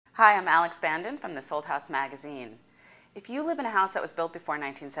Hi, I'm Alex Bandon from the Sold House magazine. If you live in a house that was built before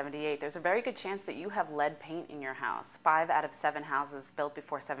 1978, there's a very good chance that you have lead paint in your house. 5 out of 7 houses built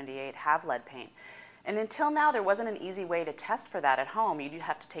before '78 have lead paint. And until now, there wasn't an easy way to test for that at home. You'd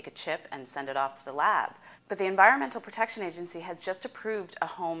have to take a chip and send it off to the lab. But the Environmental Protection Agency has just approved a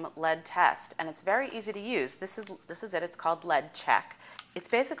home lead test, and it's very easy to use. This is it. It's called Lead Check. It's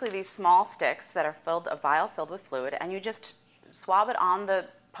basically these small sticks that are a vial filled with fluid, and you just swab it on the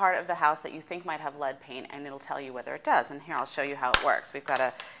part of the house that you think might have lead paint, and it'll tell you whether it does. And here, I'll show you how it works. We've got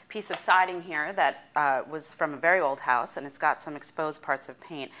a piece of siding here that was from a very old house, and it's got some exposed parts of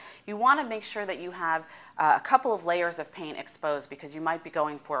paint. You want to make sure that you have a couple of layers of paint exposed, because you might be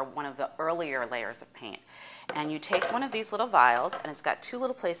going for one of the earlier layers of paint. And you take one of these little vials, and it's got 2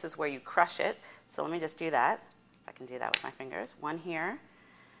 little places where you crush it. So let me just do that. If I can do that with my fingers. One here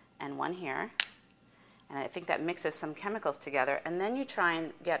and one here. And I think that mixes some chemicals together. And then you try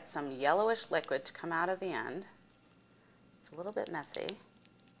and get some yellowish liquid to come out of the end. It's a little bit messy.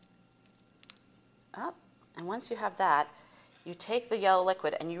 Up. And once you have that, you take the yellow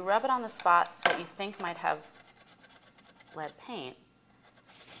liquid and you rub it on the spot that you think might have lead paint.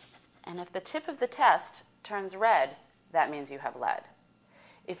 And if the tip of the test turns red, that means you have lead.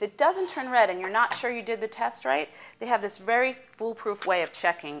 If it doesn't turn red and you're not sure you did the test right, they have this very foolproof way of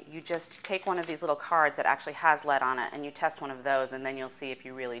checking. You just take one of these little cards that actually has lead on it, and you test one of those, and then you'll see if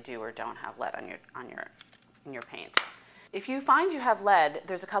you really do or don't have lead in your paint. If you find you have lead,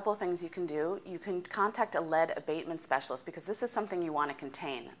 there's a couple of things you can do. You can contact a lead abatement specialist, because this is something you want to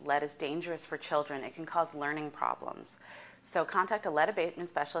contain. Lead is dangerous for children. It can cause learning problems. So contact a lead abatement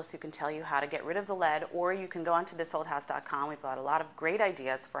specialist who can tell you how to get rid of the lead, or you can go onto thisoldhouse.com. We've got a lot of great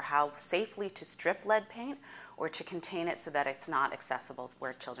ideas for how safely to strip lead paint or to contain it so that it's not accessible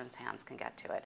where children's hands can get to it.